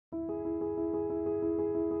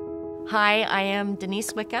Hi, I am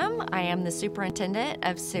Denise Wickham. I am the Superintendent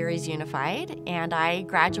of Ceres Unified, and I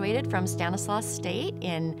graduated from Stanislaus State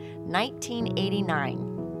in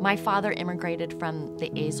 1989. My father immigrated from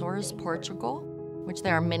the Azores, Portugal, which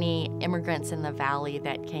there are many immigrants in the valley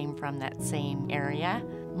that came from that same area.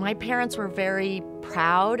 My parents were very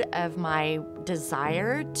proud of my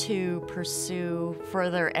desire to pursue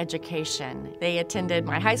further education. They attended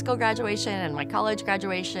my high school graduation and my college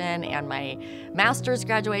graduation and my master's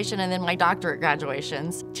graduation and then my doctorate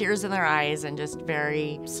graduations. Tears in their eyes and just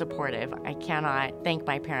very supportive. I cannot thank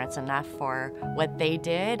my parents enough for what they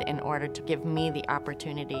did in order to give me the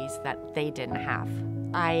opportunities that they didn't have.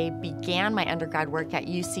 I began my undergrad work at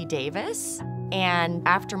UC Davis, and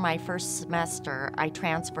after my first semester, I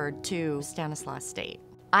transferred to Stanislaus State.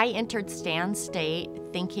 I entered Stan State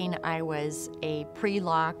thinking I was a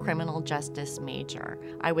pre-law criminal justice major.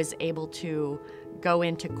 I was able to go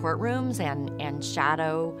into courtrooms and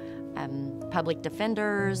shadow public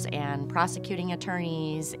defenders and prosecuting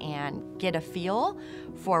attorneys and get a feel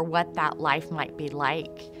for what that life might be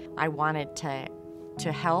like. I wanted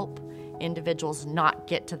to help individuals not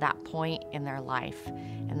get to that point in their life.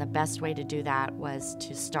 And the best way to do that was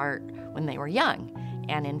to start when they were young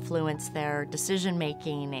and influence their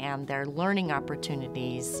decision-making and their learning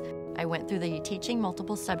opportunities. I went through the Teaching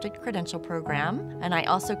Multiple Subject Credential program, and I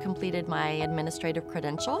also completed my administrative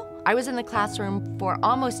credential. I was in the classroom for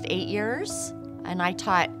almost 8 years, and I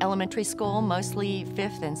taught elementary school, mostly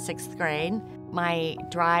 5th and 6th grade. My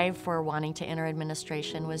drive for wanting to enter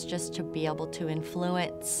administration was just to be able to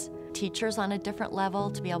influence teachers on a different level,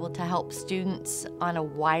 to be able to help students on a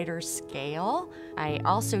wider scale. I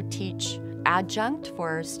also teach adjunct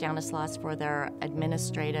for Stanislaus for their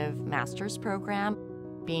administrative master's program.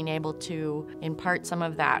 Being able to impart some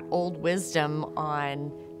of that old wisdom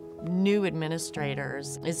on new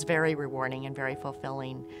administrators is very rewarding and very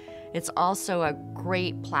fulfilling. It's also a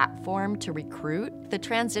great platform to recruit. The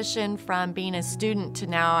transition from being a student to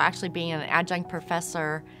now actually being an adjunct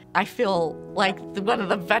professor, I feel like one of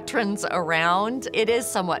the veterans around. It is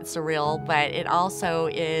somewhat surreal, but it also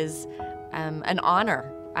is an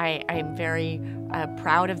honor. I am very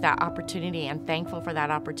proud of that opportunity and thankful for that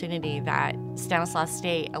opportunity that Stanislaus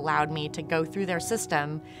State allowed me to go through their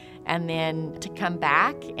system and then to come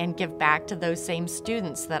back and give back to those same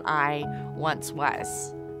students that I once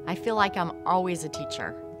was. I feel like I'm always a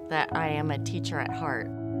teacher, that I am a teacher at heart.